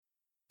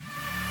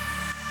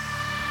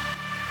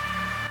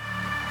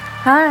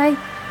Hi,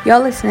 you're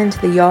listening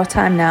to the Your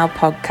Time Now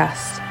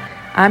podcast.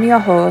 I'm your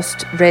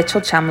host, Rachel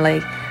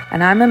Chamley,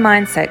 and I'm a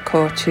mindset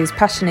coach whose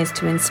passion is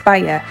to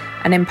inspire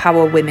and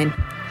empower women.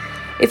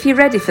 If you're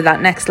ready for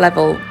that next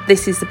level,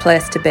 this is the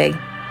place to be.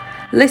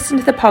 Listen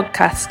to the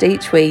podcast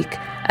each week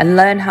and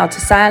learn how to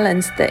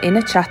silence the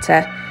inner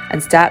chatter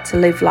and start to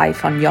live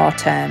life on your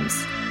terms.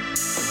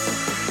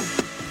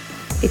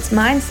 It's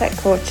mindset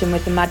coaching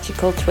with a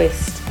magical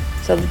twist,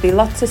 so there'll be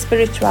lots of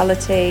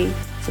spirituality,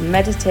 some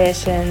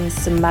meditations,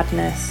 some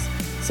madness,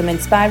 some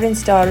inspiring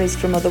stories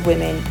from other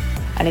women,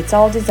 and it's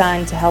all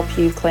designed to help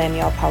you claim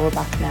your power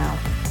back now.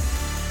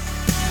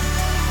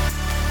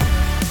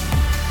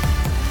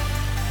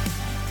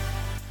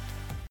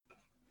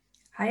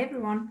 Hi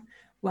everyone,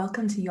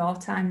 welcome to Your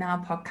Time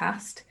Now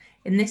podcast.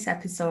 In this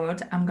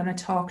episode, I'm going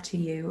to talk to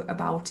you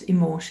about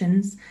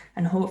emotions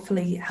and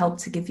hopefully help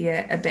to give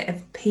you a bit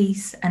of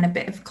peace and a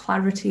bit of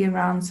clarity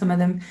around some of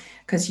them,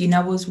 because you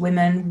know, as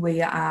women,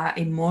 we are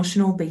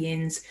emotional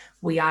beings.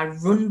 We are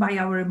run by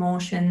our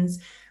emotions.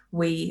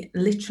 We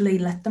literally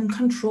let them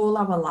control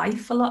our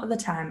life a lot of the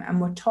time, and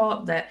we're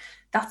taught that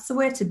that's the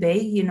way to be.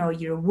 You know,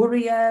 you're a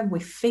worrier. We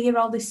fear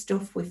all this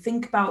stuff. We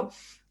think about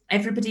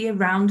everybody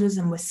around us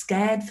and we're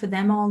scared for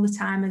them all the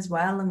time as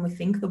well, and we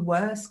think the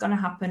worst's going to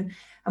happen,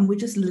 and we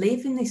just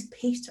live in this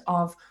pit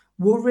of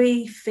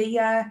worry,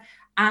 fear,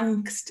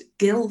 angst,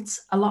 guilt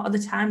a lot of the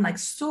time. Like,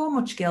 so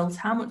much guilt.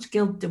 How much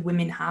guilt do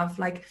women have?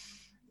 Like,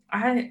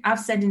 I've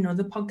said in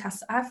other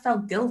podcasts, I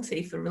felt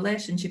guilty for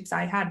relationships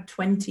I had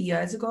 20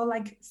 years ago.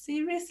 Like,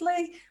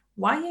 seriously,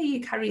 why are you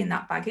carrying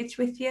that baggage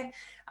with you?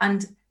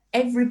 And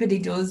everybody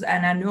does.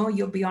 And I know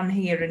you'll be on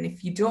here, and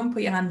if you don't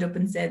put your hand up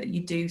and say that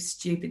you do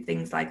stupid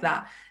things like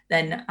that,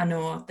 then I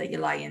know that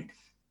you're lying.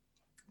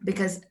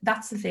 Because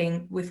that's the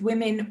thing with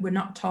women, we're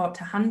not taught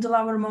to handle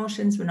our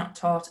emotions. We're not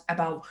taught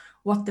about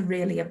what they're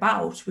really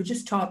about. We're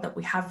just taught that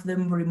we have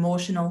them, we're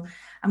emotional,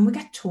 and we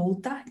get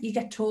told that. You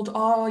get told,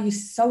 oh, you're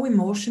so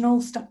emotional,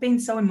 stop being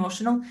so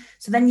emotional.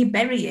 So then you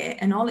bury it,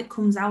 and all it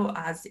comes out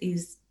as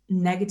is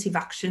negative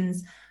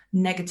actions,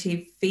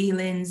 negative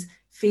feelings,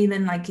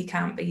 feeling like you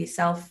can't be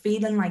yourself,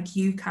 feeling like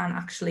you can't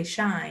actually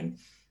shine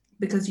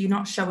because you're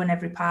not showing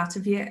every part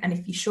of you. And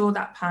if you show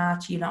that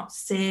part, you're not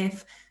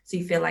safe. So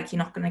you feel like you're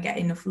not going to get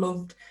enough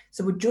loved.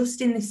 So we're just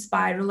in this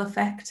spiral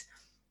effect.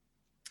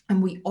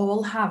 And we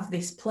all have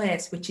this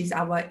place, which is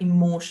our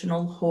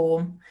emotional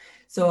home.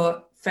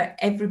 So for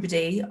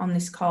everybody on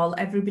this call,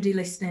 everybody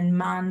listening,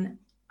 man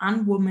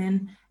and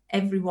woman,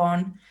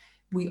 everyone,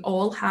 we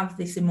all have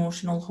this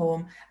emotional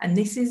home. And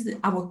this is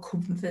our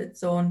comfort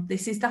zone.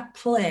 This is that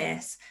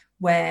place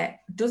where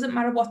it doesn't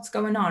matter what's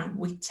going on,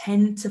 we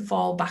tend to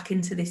fall back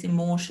into this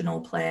emotional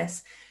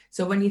place.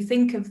 So when you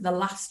think of the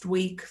last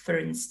week, for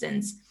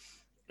instance,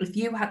 if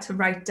you had to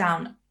write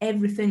down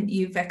everything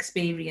you've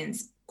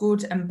experienced,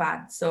 good and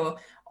bad, so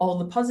all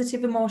the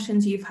positive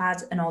emotions you've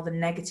had and all the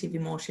negative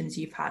emotions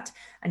you've had,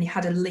 and you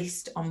had a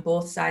list on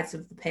both sides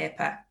of the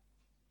paper,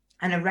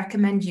 and I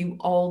recommend you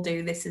all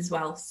do this as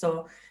well.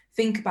 So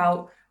think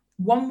about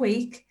 1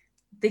 week,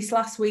 this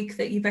last week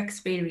that you've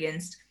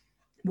experienced,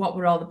 what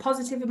were all the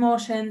positive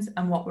emotions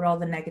and what were all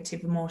the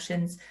negative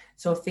emotions?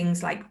 So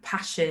things like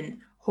passion,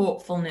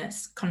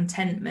 hopefulness,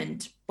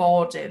 contentment,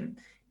 boredom,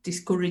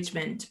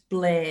 discouragement,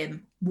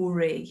 blame,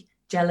 worry,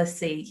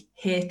 jealousy,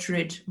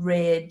 hatred,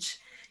 rage.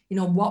 You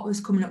know, what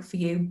was coming up for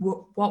you?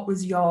 What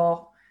was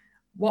your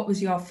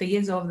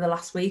fears over the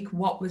last week?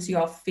 What was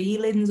your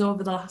feelings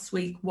over the last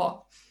week?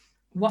 What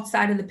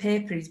side of the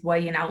paper is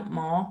weighing out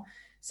more?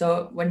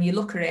 So when you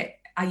look at it,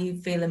 are you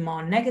feeling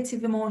more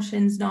negative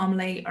emotions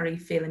normally, or are you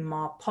feeling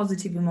more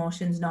positive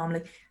emotions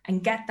normally?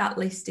 And get that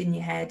list in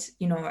your head.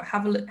 You know,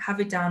 have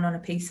it down on a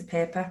piece of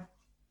paper.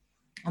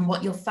 And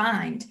what you'll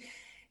find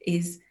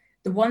is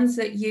the ones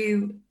that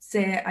you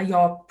say are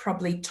your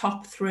probably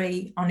top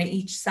 3 on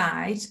each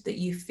side that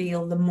you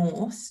feel the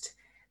most,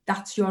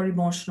 that's your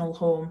emotional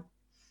home.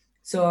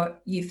 So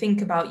you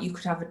think about, you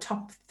could have a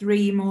top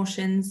 3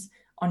 emotions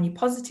on your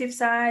positive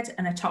side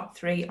and a top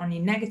 3 on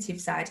your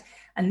negative side.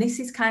 And this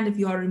is kind of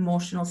your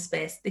emotional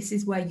space. This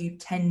is where you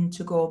tend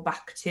to go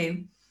back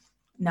to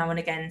now and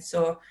again.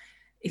 So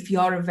if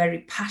you're a very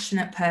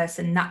passionate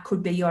person, that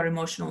could be your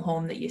emotional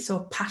home, that you're so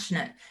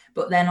passionate.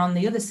 But then on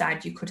the other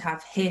side, you could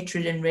have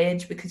hatred and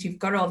rage because you've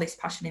got all this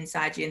passion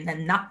inside you, and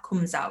then that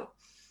comes out.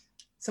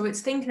 So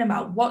it's thinking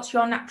about, what's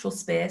your natural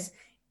space?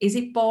 Is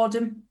it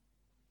boredom?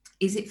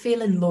 Is it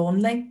feeling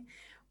lonely?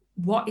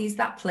 What is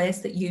that place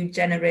that you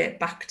generate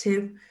back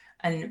to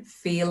and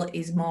feel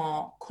is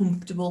more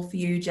comfortable for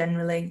you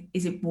generally?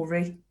 Is it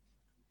worry?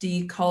 Do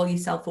you call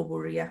yourself a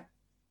worrier?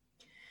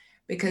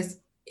 Because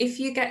if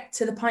you get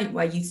to the point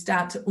where you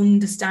start to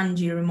understand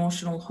your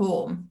emotional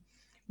home,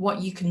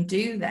 what you can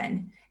do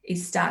then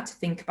is start to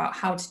think about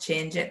how to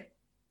change it.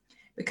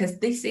 Because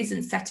this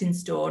isn't set in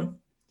stone.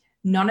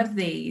 None of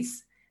the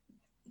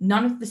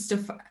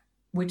stuff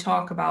we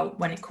talk about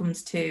when it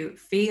comes to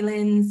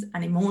feelings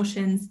and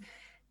emotions,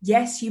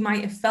 yes, you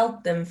might have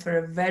felt them for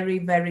a very,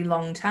 very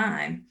long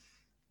time,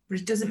 but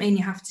it doesn't mean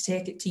you have to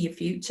take it to your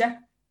future.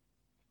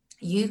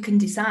 You can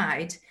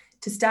decide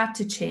to start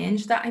to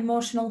change that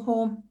emotional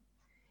home.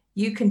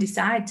 You can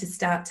decide to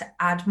start to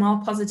add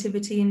more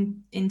positivity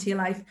into your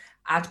life,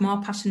 add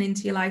more passion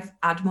into your life,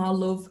 add more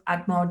love,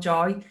 add more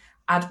joy,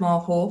 add more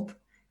hope.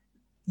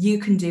 You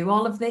can do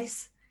all of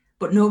this,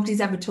 but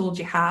nobody's ever told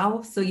you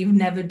how, so you've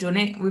never done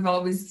it. We've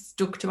always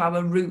stuck to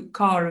our root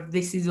core of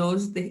this is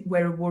us,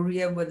 we're a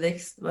warrior, we're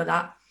this, we're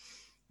that.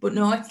 But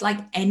no, it's like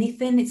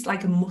anything. It's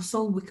like a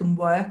muscle. We can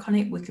work on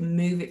it. We can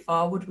move it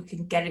forward. We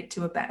can get it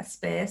to a better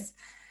space.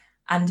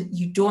 And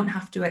you don't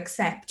have to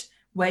accept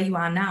where you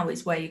are now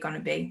is where you're going to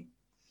be.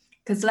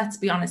 Because let's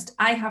be honest,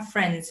 I have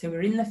friends who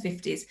are in their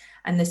 50s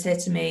and they say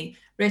to me,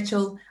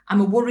 Rachel,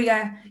 I'm a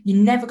warrior.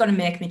 You're never going to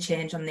make me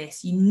change on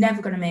this. You're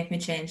never going to make me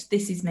change.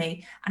 This is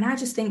me. And I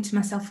just think to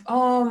myself,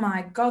 oh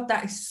my God,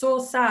 that is so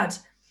sad.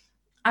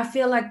 I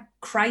feel like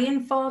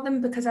crying for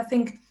them because I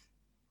think,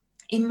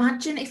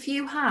 imagine if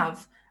you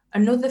have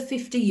another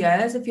 50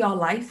 years of your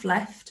life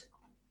left.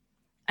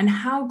 And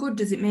how good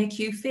does it make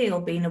you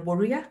feel being a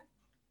warrior?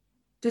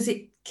 Does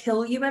it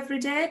kill you every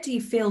day? Do you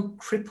feel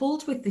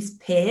crippled with this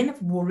pain of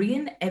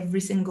worrying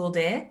every single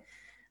day?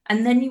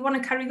 And then you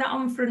want to carry that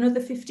on for another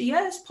 50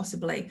 years,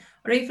 possibly,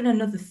 or even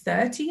another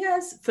 30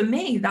 years. For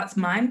me, that's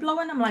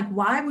mind-blowing. I'm like,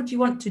 why would you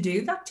want to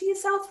do that to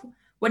yourself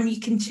when you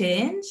can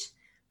change?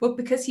 But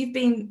because you've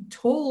been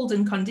told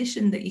and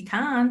conditioned that you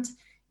can't,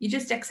 you're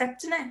just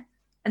accepting it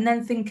and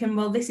then thinking,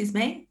 well, this is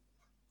me.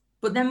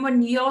 But then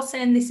when you're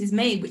saying this is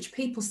me, which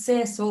people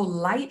say so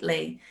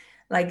lightly,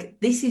 like,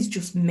 this is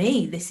just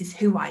me, this is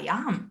who I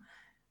am.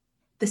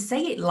 They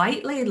say it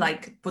lightly,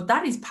 like, but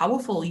that is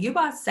powerful. You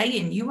are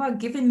saying, you are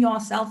giving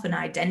yourself an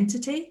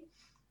identity.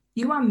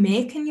 You are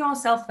making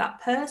yourself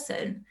that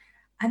person.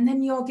 And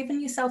then you're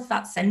giving yourself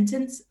that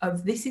sentence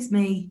of this is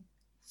me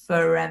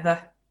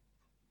forever.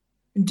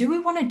 Do we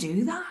want to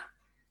do that?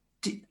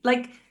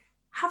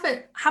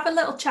 Have a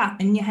little chat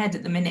in your head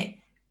at the minute.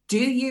 Do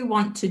you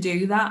want to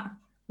do that?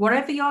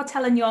 Whatever you're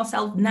telling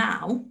yourself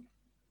now,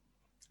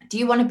 do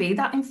you want to be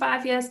that in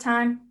 5 years'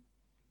 time?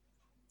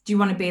 Do you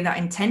want to be that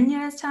in 10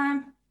 years'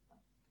 time?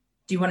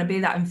 Do you want to be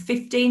that in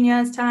 15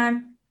 years'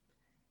 time?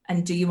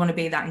 And do you want to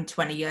be that in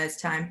 20 years'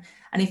 time?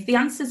 And if the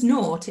answer is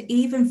no to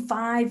even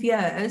 5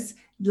 years,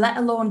 let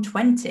alone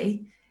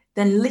 20,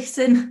 then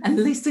listen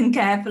and listen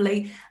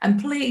carefully.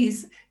 And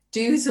please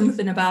do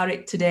something about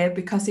it today,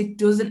 because it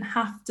doesn't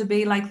have to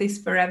be like this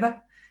forever.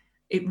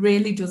 It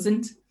really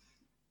doesn't.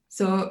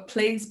 So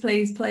please,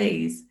 please,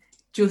 please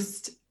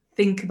just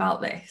think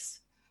about this.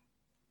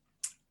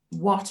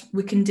 What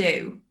we can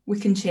do, we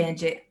can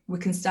change it. We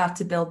can start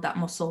to build that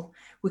muscle.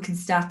 We can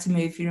start to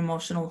move your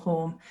emotional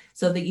home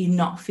so that you're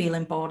not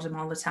feeling boredom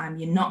all the time.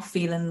 You're not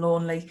feeling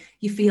lonely.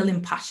 You're feeling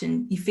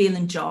passion. You're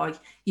feeling joy.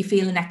 You're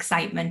feeling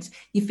excitement.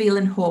 You're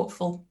feeling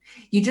hopeful.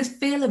 You're just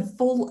feeling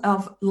full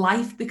of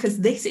life, because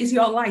this is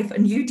your life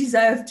and you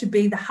deserve to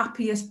be the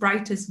happiest,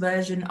 brightest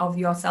version of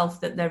yourself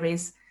that there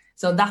is.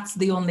 So that's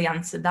the only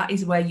answer. That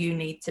is where you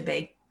need to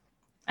be.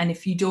 And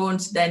if you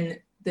don't, then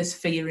there's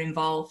fear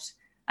involved.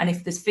 And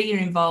if there's fear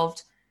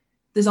involved,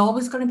 there's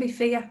always going to be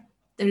fear.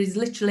 There is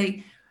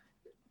literally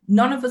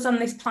none of us on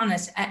this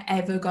planet are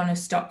ever going to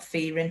stop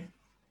fearing.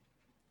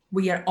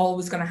 We are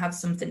always going to have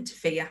something to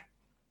fear.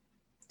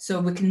 So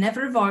we can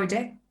never avoid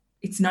it.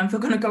 It's never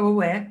going to go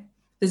away.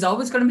 There's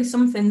always going to be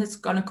something that's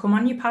going to come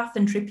on your path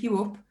and trip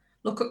you up.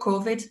 Look at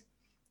COVID.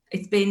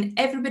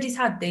 Everybody's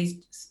had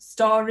these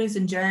stories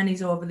and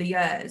journeys over the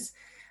years.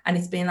 And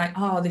it's been like,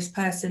 oh, this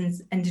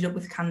person's ended up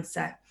with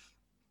cancer.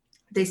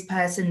 This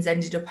person's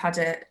ended up had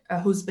a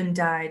husband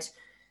died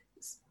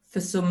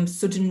for some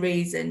sudden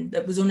reason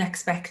that was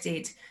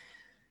unexpected.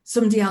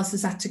 Somebody else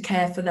has had to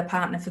care for their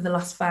partner for the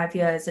last 5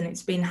 years and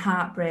it's been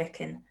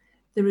heartbreaking.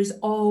 There is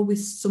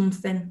always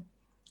something.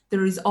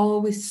 There is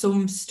always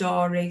some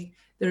story.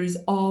 There is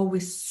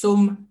always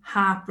some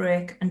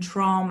heartbreak and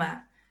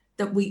trauma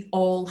that we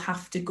all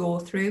have to go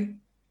through.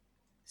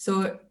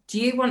 So do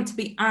you want to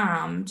be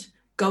armed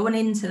going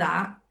into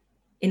that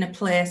in a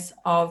place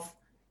of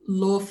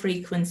low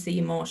frequency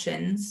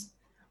emotions?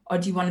 Or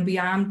do you want to be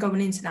armed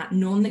going into that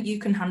knowing that you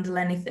can handle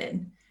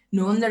anything,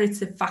 knowing that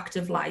it's a fact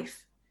of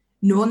life,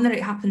 knowing that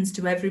it happens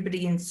to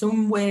everybody in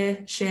some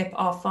way, shape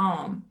or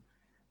form,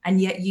 and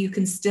yet you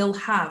can still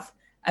have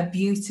a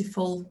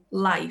beautiful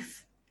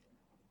life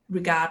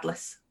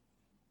regardless?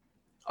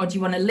 Or do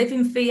you want to live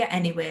in fear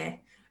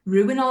anyway,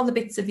 ruin all the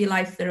bits of your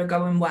life that are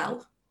going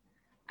well,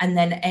 and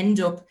then end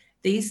up,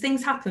 these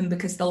things happen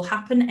because they'll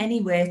happen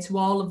anyway to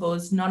all of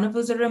us. None of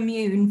us are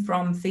immune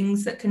from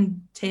things that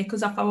can take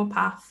us off our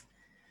path.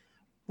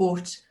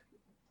 But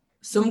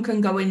some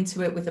can go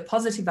into it with a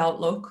positive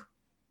outlook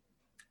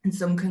and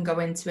some can go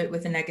into it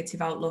with a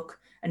negative outlook.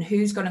 And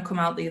who's going to come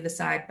out the other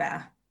side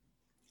better?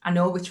 I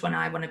know which one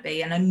I want to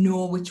be, and I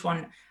know which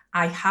one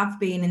I have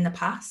been in the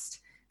past,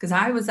 because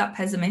I was that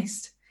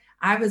pessimist.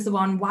 I was the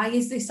one, why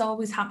is this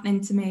always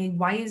happening to me?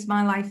 Why is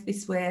my life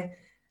this way?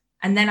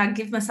 And then I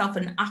give myself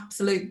an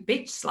absolute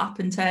bitch slap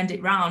and turned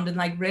it round and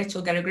like,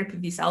 Rachel, get a grip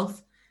of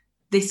yourself.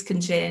 This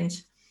can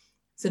change.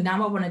 So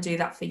now I want to do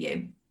that for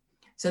you.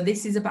 So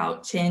this is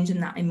about changing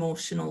that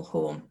emotional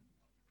home.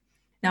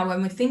 Now,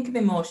 when we think of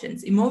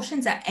emotions,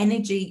 emotions are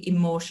energy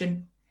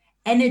emotion.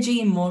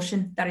 Energy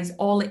emotion, that is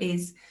all it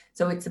is.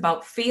 So it's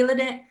about feeling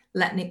it,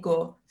 letting it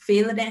go,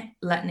 feeling it,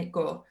 letting it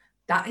go.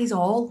 That is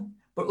all.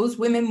 But us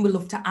women, we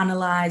love to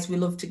analyse, we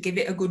love to give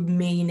it a good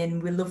meaning,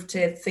 we love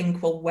to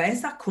think, well,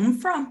 where's that come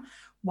from?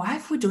 Why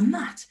have we done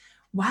that?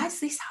 Why has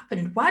this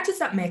happened? Why does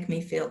that make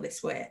me feel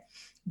this way?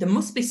 There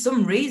must be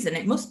some reason.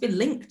 It must be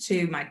linked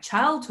to my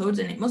childhood,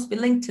 and it must be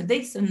linked to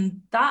this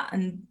and that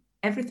and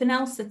everything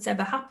else that's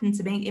ever happened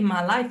to me in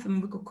my life.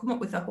 And we could come up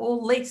with a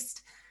whole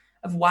list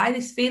of why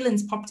this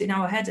feeling's popped in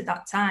our head at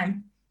that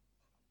time.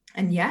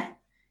 And yeah,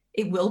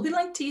 it will be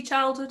linked to your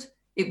childhood.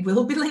 It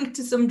will be linked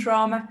to some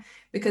trauma,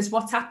 because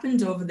what's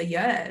happened over the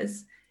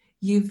years,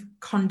 you've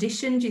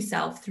conditioned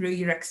yourself through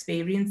your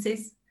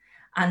experiences,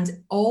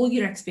 and all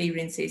your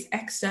experiences,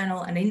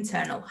 external and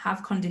internal,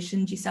 have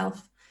conditioned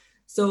yourself.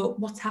 So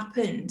what's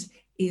happened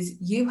is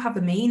you have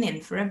a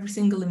meaning for every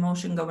single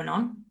emotion going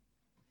on.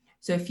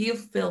 So if you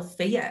feel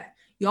fear,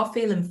 you're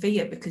feeling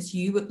fear because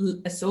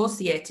you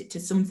associate it to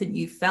something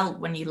you felt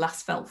when you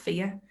last felt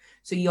fear.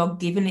 So you're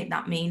giving it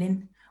that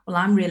meaning. Well,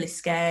 I'm really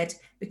scared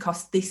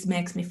because this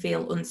makes me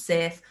feel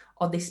unsafe,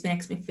 or this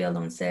makes me feel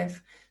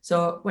unsafe.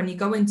 So when you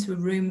go into a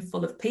room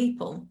full of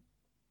people,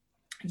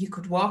 you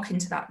could walk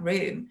into that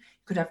room,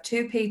 you could have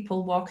two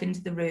people walk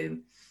into the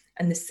room,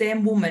 and the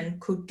same woman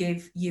could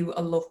give you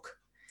a look.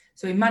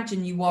 So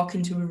imagine you walk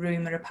into a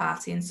room at a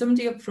party and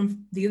somebody up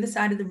from the other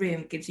side of the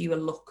room gives you a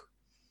look.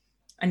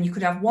 And you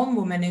could have one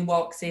woman who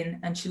walks in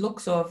and she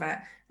looks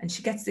over and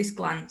she gets this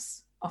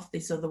glance off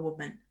this other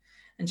woman.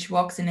 And she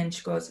walks in and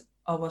she goes,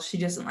 oh, well, she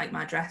doesn't like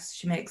my dress.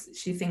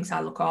 She thinks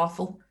I look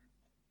awful.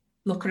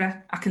 Look at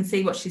her. I can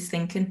see what she's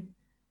thinking.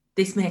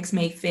 This makes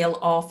me feel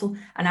awful.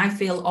 And I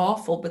feel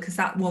awful because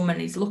that woman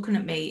is looking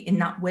at me in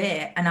that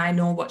way. And I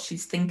know what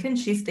she's thinking.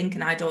 She's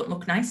thinking I don't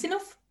look nice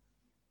enough.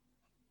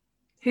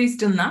 Who's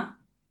done that?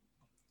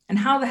 And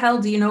how the hell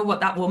do you know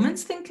what that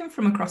woman's thinking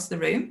from across the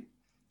room?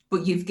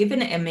 But you've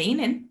given it a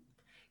meaning.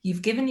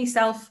 You've given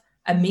yourself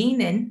a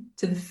meaning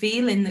to the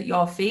feeling that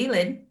you're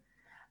feeling,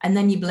 and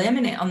then you're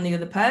blaming it on the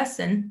other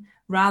person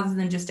rather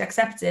than just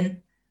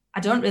accepting,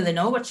 I don't really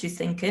know what she's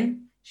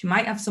thinking. She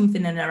might have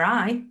something in her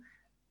eye,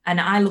 and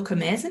I look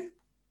amazing.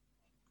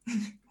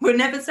 We're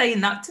never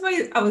saying that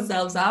to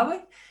ourselves, are we?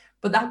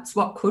 But that's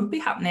what could be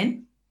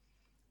happening.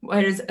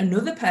 Whereas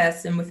another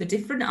person with a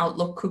different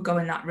outlook could go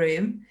in that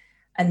room,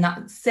 and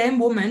that same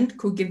woman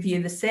could give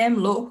you the same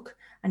look,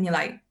 and you're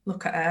like,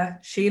 look at her,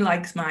 she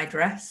likes my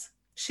dress.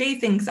 She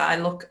thinks I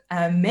look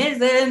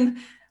amazing.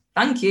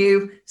 Thank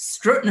you.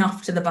 Strutting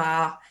off to the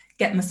bar,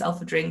 get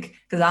myself a drink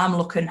because I'm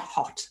looking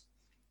hot.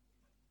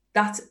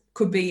 That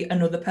could be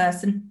another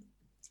person.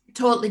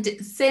 Totally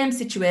same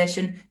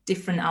situation,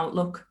 different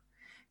outlook.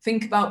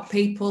 Think about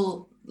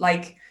people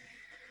like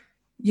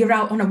you're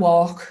out on a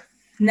walk,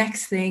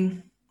 next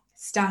thing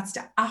starts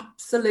to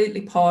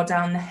absolutely pour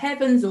down, the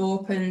heavens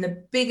open,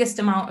 the biggest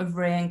amount of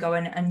rain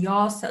going, and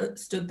you're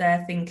stood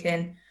there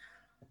thinking,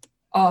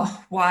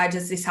 oh, why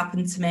does this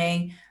happen to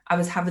me? I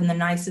was having the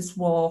nicest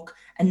walk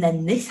and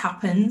then this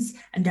happens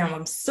and now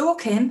I'm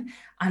soaking.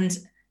 And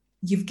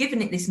you've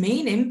given it this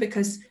meaning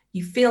because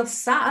you feel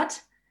sad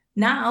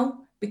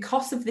now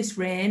because of this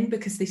rain,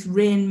 because this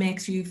rain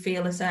makes you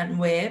feel a certain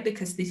way,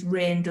 because this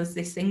rain does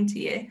this thing to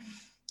you.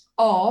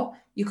 Or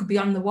you could be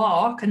on the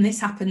walk and this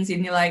happens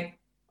and you're like,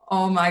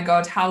 oh my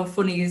God, how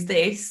funny is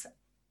this?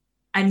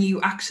 And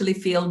you actually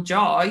feel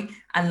joy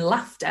and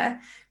laughter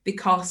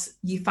because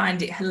you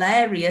find it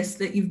hilarious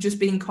that you've just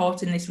been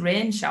caught in this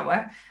rain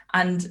shower.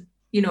 And,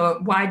 you know,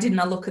 why didn't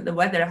I look at the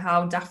weather?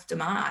 How daft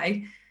am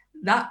I?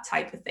 That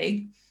type of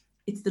thing.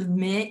 It's the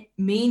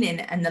meaning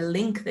and the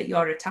link that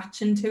you're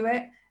attaching to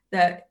it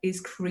that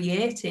is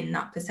creating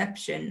that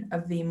perception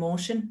of the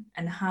emotion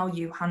and how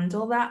you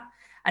handle that.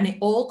 And it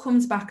all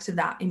comes back to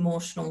that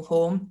emotional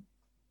home.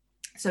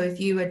 So if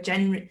you are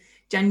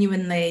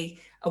genuinely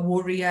a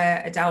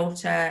worrier, a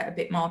doubter, a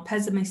bit more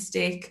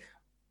pessimistic,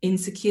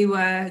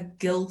 insecure,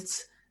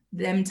 guilt,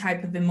 them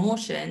type of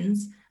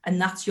emotions,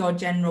 and that's your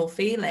general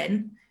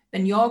feeling,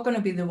 then you're going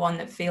to be the one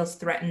that feels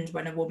threatened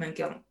when a woman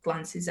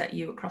glances at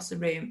you across the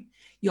room.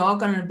 You're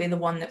going to be the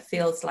one that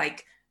feels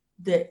like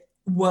the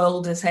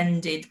world has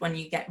ended when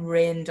you get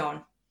rained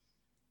on.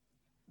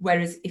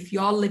 Whereas if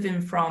you're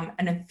living from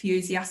an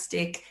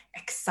enthusiastic,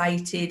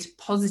 excited,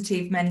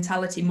 positive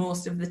mentality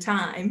most of the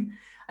time,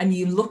 and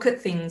you look at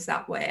things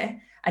that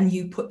way, and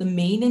you put the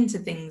meaning to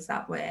things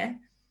that way,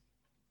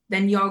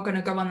 then you're going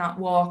to go on that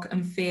walk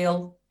and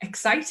feel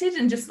excited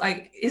and just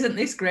like, isn't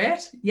this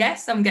great?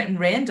 Yes, I'm getting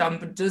rained on,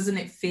 but doesn't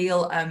it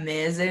feel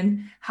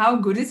amazing? How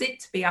good is it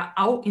to be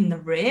out in the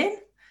rain?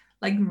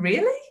 Like,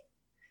 really?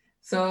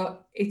 So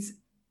it's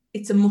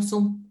a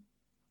muscle.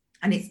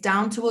 And it's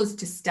down to us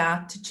to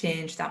start to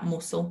change that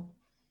muscle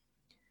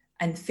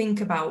and think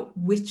about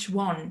which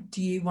one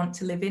do you want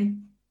to live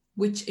in?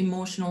 Which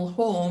emotional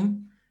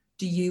home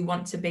do you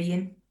want to be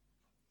in?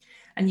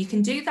 And you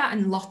can do that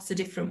in lots of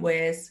different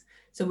ways.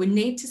 So we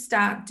need to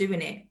start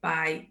doing it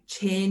by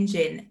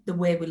changing the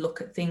way we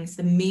look at things,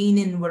 the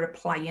meaning we're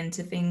applying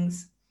to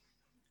things.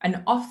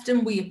 And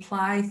often we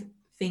apply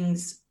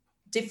things,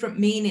 different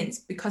meanings,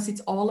 because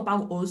it's all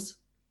about us.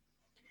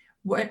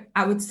 What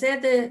I would say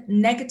the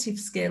negative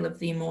scale of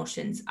the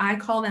emotions, I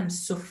call them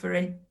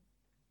suffering.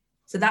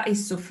 So that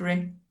is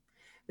suffering.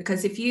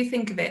 Because if you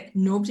think of it,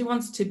 nobody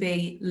wants to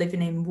be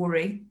living in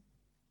worry,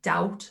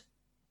 doubt,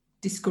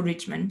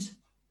 discouragement.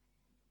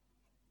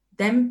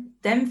 Them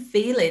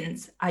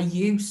feelings are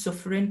you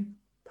suffering,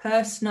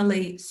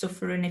 personally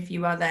suffering if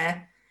you are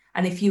there.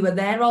 And if you are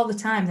there all the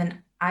time,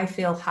 then I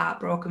feel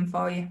heartbroken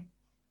for you.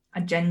 I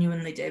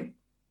genuinely do.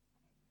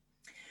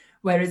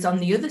 Whereas on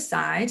the other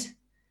side,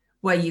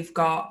 where you've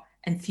got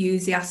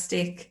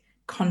enthusiastic,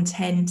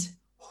 content,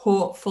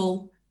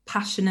 hopeful,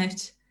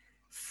 passionate,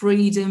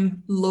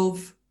 freedom,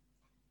 love,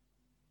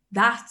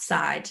 that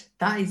side,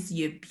 that is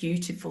your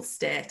beautiful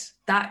state.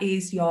 That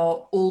is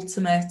your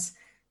ultimate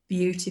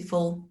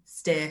beautiful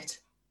state.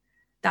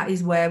 That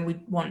is where we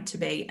want to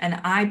be. And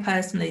I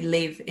personally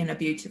live in a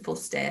beautiful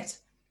state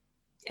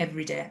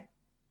every day.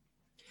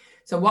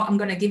 So what I'm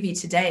going to give you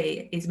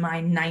today is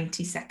my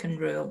 90-second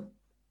rule.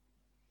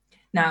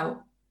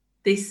 Now,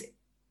 this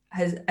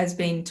has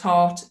been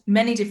taught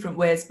many different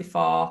ways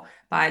before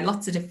by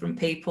lots of different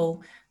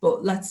people,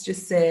 but let's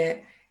just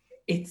say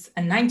it's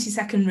a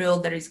 90-second rule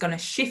that is going to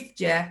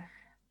shift you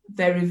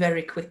very,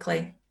 very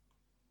quickly.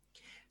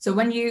 So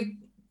when you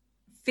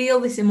feel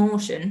this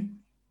emotion,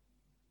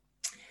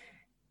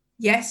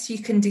 yes, you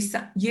can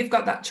decide, you've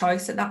got that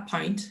choice at that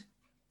point,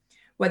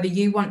 whether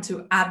you want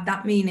to add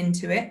that meaning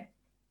to it.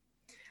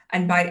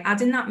 And by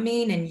adding that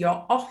meaning,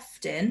 you're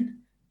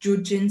often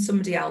judging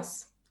somebody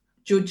else,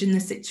 judging the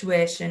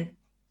situation,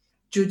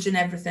 judging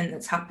everything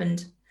that's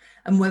happened.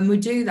 And when we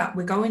do that,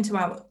 we go into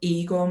our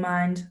ego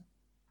mind.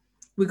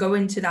 We go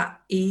into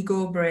that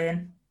ego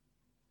brain,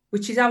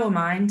 which is our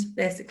mind,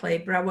 basically.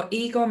 But our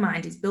ego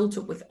mind is built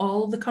up with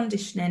all the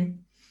conditioning,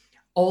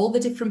 all the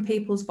different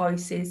people's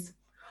voices,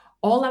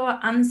 all our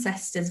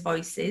ancestors'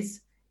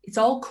 voices. It's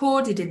all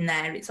coded in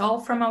there. It's all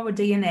from our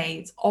DNA.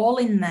 It's all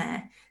in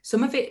there.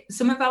 Some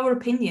of our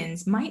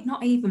opinions might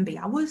not even be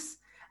ours.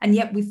 And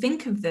yet we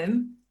think of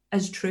them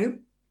as true,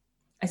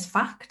 as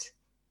fact.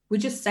 We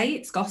just say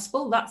it's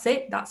gospel. That's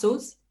it. That's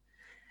us.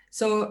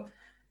 So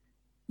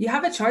you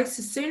have a choice.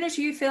 As soon as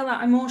you feel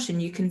that emotion,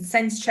 you can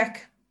sense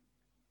check.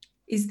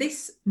 Is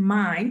this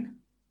mine,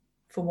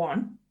 for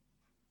one?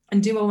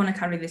 And do I want to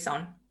carry this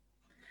on?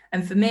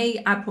 And for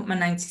me, I put my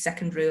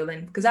 90-second rule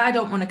in because I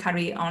don't want to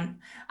carry it on.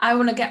 I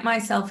want to get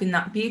myself in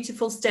that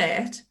beautiful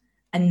state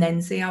and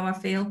then see how I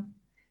feel.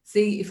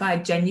 See if I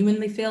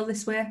genuinely feel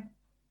this way.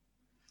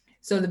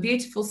 So the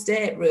beautiful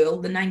state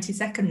rule, the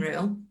 90-second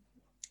rule,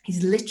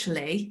 is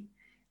literally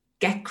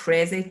get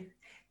crazy.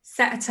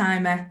 Set a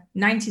timer,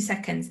 90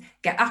 seconds,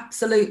 get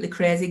absolutely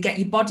crazy, get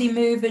your body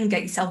moving,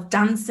 get yourself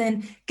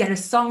dancing, get a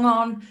song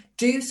on,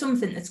 do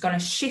something that's going to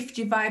shift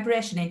your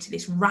vibration into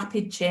this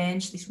rapid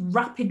change, this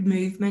rapid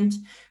movement,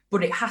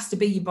 but it has to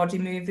be your body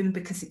moving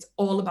because it's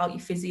all about your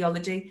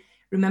physiology.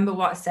 Remember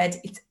what I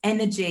said, it's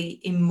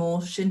energy in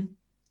motion.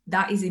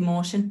 That is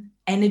emotion,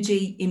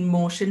 energy in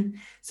motion.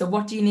 So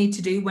what do you need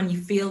to do when you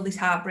feel this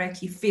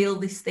heartbreak, you feel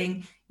this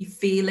thing, you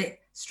feel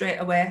it straight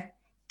away?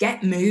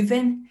 Get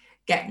moving.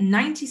 Get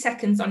 90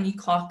 seconds on your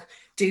clock,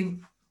 do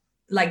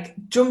like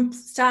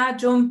star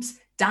jumps,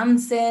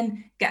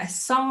 dancing, get a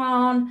song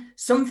on,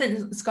 something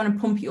that's going to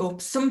pump you up,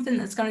 something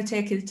that's going to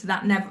take you to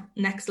that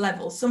next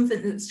level,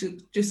 something that's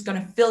just going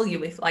to fill you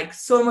with like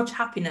so much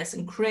happiness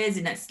and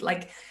craziness,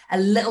 like a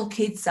little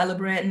kid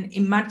celebrating.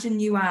 Imagine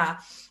you are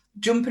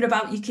jumping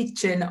about your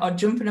kitchen or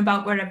jumping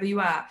about wherever you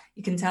are.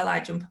 You can tell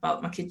I jump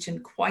about my kitchen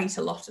quite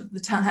a lot of the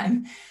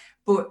time,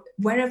 but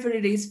wherever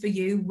it is for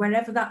you,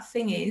 wherever that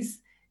thing is,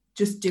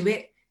 just do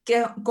it.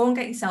 Go and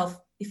get yourself.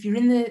 If you're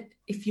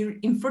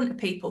in front of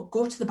people,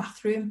 go to the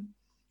bathroom.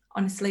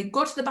 Honestly,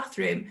 go to the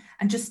bathroom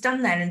and just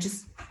stand there and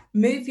just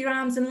move your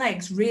arms and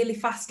legs really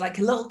fast, like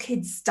a little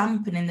kid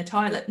stamping in the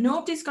toilet.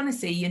 Nobody's going to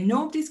see you.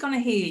 Nobody's going to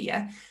hear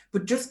you.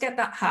 But just get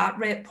that heart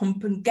rate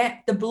pumping,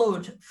 get the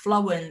blood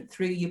flowing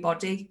through your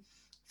body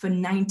for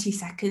 90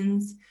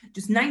 seconds.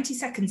 Just 90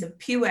 seconds of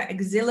pure,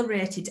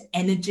 exhilarated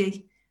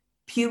energy.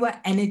 Pure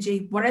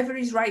energy. Whatever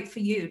is right for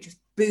you, just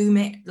boom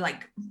it,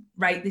 like,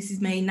 right, this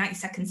is me, 90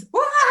 seconds,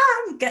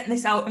 I'm getting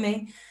this out of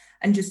me,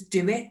 and just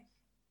do it.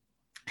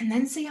 And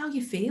then see how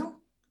you feel.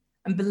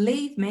 And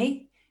believe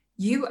me,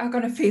 you are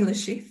going to feel a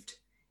shift.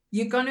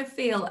 You're going to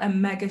feel a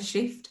mega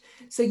shift.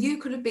 So you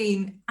could have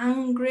been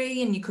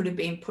angry and you could have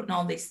been putting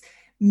all this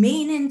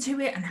meaning to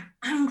it, and I'm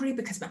angry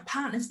because my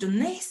partner's done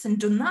this and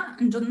done that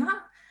and done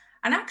that.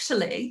 And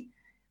actually,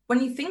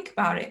 when you think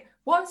about it,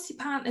 what's your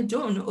partner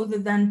done other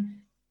than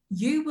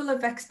you will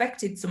have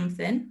expected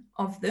something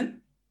of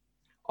them,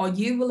 or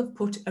you will have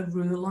put a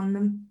rule on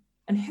them?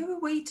 And who are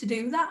we to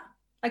do that?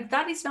 Like,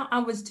 that is not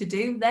ours to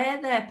do.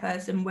 They're their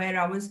person, we're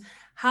ours.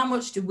 How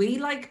much do we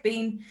like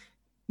being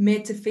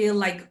made to feel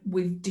like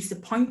we've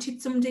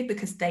disappointed somebody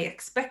because they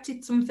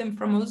expected something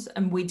from us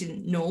and we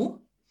didn't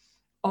know?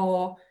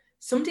 Or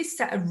somebody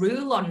set a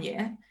rule on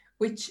you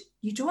which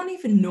you don't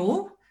even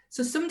know.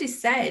 So somebody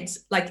said,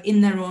 like,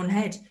 in their own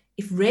head,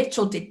 if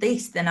Rachel did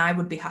this, then I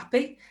would be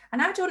happy.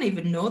 And I don't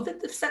even know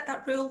that they've set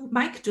that rule.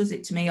 Mike does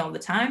it to me all the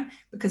time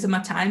because of my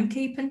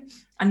timekeeping.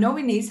 I know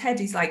in his head,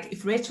 he's like,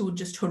 if Rachel would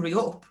just hurry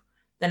up,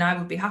 then I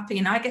would be happy.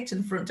 And I get to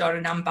the front door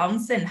and I'm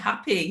bouncing,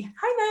 happy.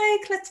 Hi,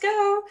 Mike, let's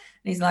go.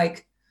 And he's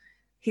like,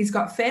 he's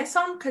got a face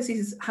on because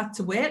he's had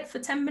to wait for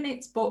 10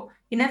 minutes, but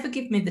he never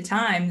gave me the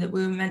time that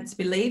we were meant to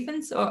be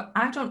leaving. So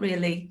I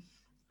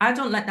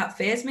don't let that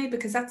faze me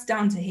because that's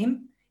down to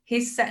him.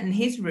 He's setting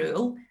his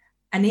rule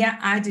and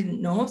I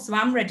didn't know. So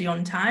I'm ready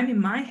on time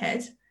in my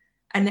head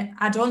and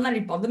I don't let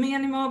it bother me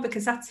anymore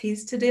because that's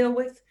his to deal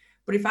with.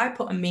 But if I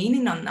put a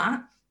meaning on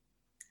that,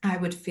 I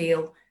would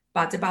feel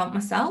bad about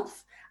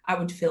myself. I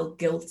would feel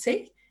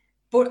guilty,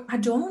 but I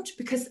don't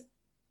because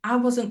I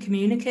wasn't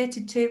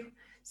communicated to.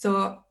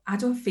 So I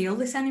don't feel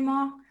this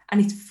anymore.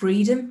 And it's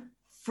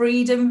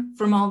freedom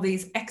from all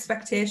these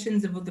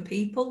expectations of other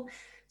people.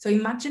 So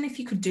imagine if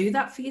you could do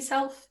that for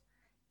yourself.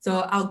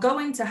 So I'll go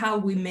into how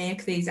we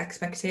make these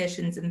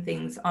expectations and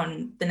things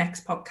on the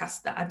next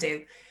podcast that I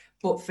do.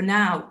 But for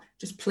now,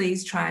 just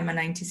please try my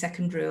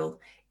 90-second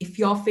rule. If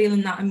you're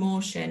feeling that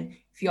emotion,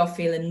 if you're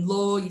feeling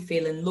low, you're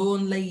feeling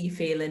lonely, you're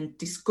feeling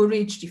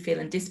discouraged, you're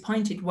feeling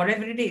disappointed,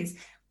 whatever it is,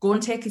 go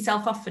and take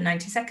yourself off for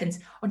 90 seconds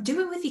or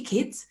do it with your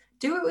kids.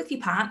 Do it with your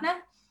partner.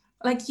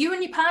 Like you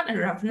and your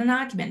partner are having an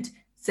argument.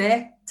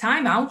 Say,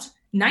 time out,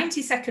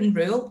 90-second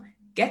rule,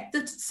 get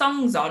the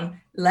songs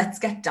on, let's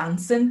get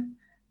dancing.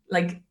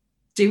 Like,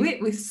 do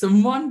it with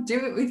someone,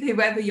 do it with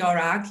whoever you're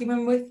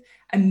arguing with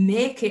and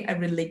make it a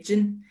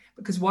religion.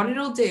 Because what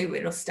it'll do,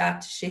 it'll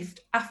start to shift.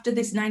 After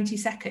this 90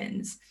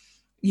 seconds,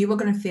 you are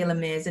going to feel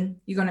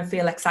amazing. You're going to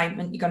feel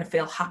excitement. You're going to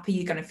feel happy.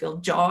 You're going to feel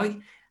joy.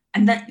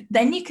 And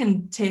then you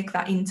can take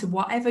that into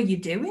whatever you're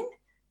doing.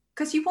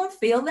 Because you won't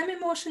feel them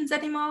emotions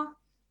anymore.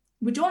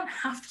 We don't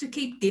have to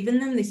keep giving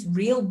them this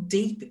real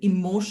deep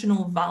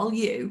emotional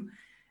value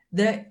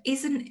that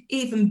isn't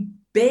even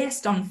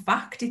based on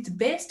fact. It's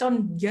based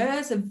on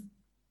years of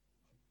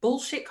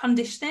bullshit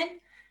conditioning.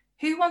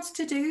 Who wants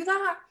to do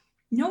that?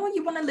 No,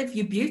 you want to live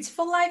your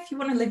beautiful life. You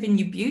want to live in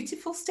your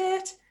beautiful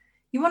state.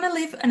 You want to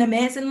live an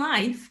amazing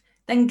life.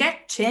 Then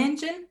get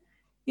changing.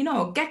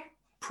 Get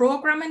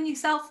programming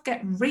yourself.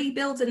 Get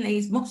rebuilding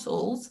these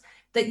muscles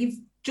that you've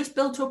just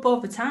built up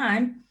over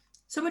time.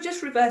 So we're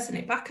just reversing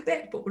it back a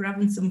bit, but we're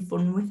having some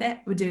fun with it.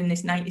 We're doing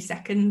this 90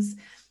 seconds.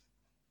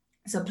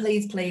 So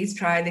please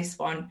try this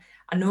one.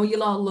 I know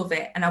you'll all love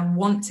it and I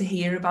want to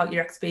hear about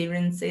your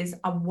experiences.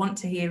 I want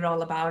to hear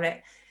all about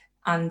it.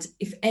 And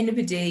if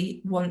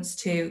anybody wants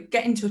to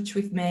get in touch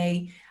with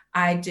me,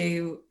 I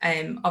do,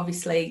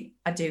 obviously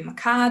I do my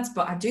cards,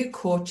 but I do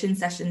coaching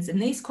sessions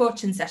and these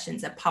coaching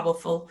sessions are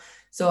powerful.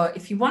 So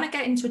if you want to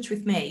get in touch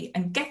with me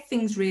and get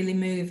things really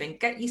moving,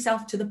 get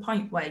yourself to the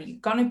point where you're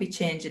going to be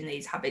changing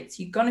these habits,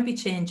 you're going to be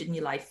changing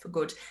your life for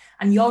good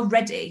and you're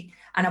ready.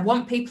 And I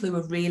want people who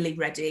are really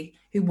ready,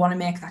 who want to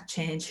make that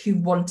change, who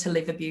want to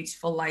live a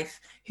beautiful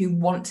life, who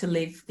want to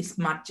live this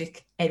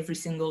magic every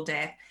single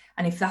day.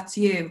 And if that's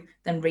you,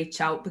 then reach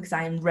out because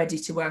I am ready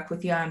to work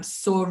with you. I'm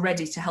so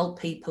ready to help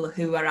people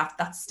who are at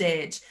that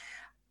stage.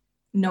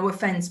 No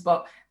offense,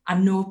 but I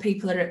know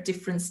people are at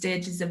different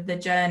stages of their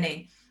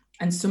journey.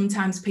 And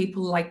sometimes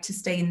people like to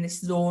stay in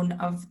this zone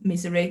of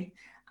misery.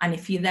 And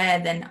if you're there,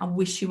 then I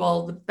wish you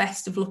all the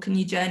best of luck in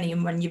your journey.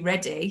 And when you're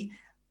ready,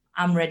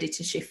 I'm ready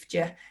to shift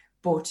you.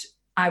 But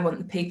I want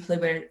the people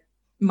who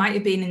might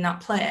have been in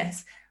that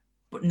place,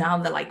 but now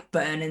they're like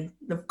burning.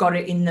 They've got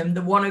it in them. They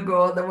want to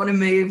go, they want to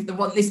move, they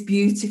want this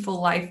beautiful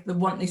life, they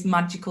want this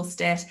magical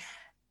state.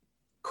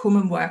 Come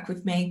and work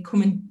with me.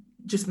 Come and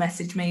just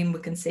message me and we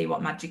can see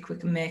what magic we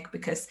can make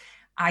because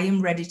I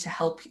am ready to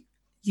help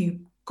you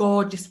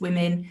gorgeous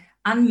women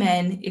and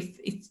men, if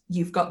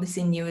you've got this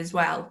in you as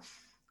well,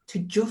 to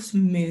just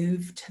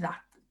move to that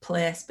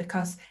place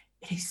because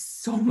it is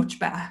so much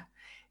better.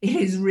 It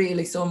is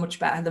really so much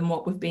better than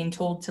what we've been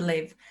told to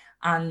live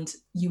and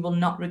you will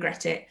not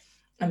regret it.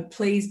 And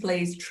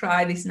please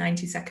try this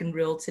 90-second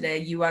rule today.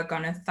 You are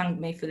going to thank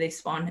me for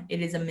this one.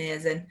 It is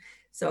amazing.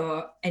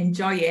 So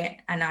enjoy it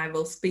and I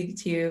will speak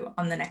to you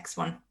on the next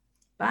one.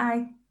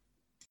 Bye.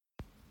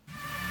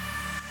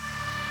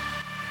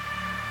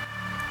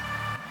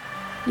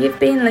 You've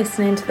been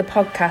listening to the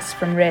podcast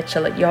from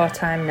Rachel at Your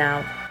Time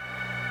Now.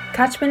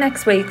 Catch me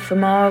next week for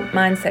more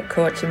mindset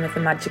coaching with a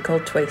magical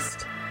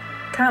twist.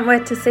 Can't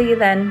wait to see you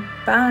then.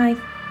 Bye.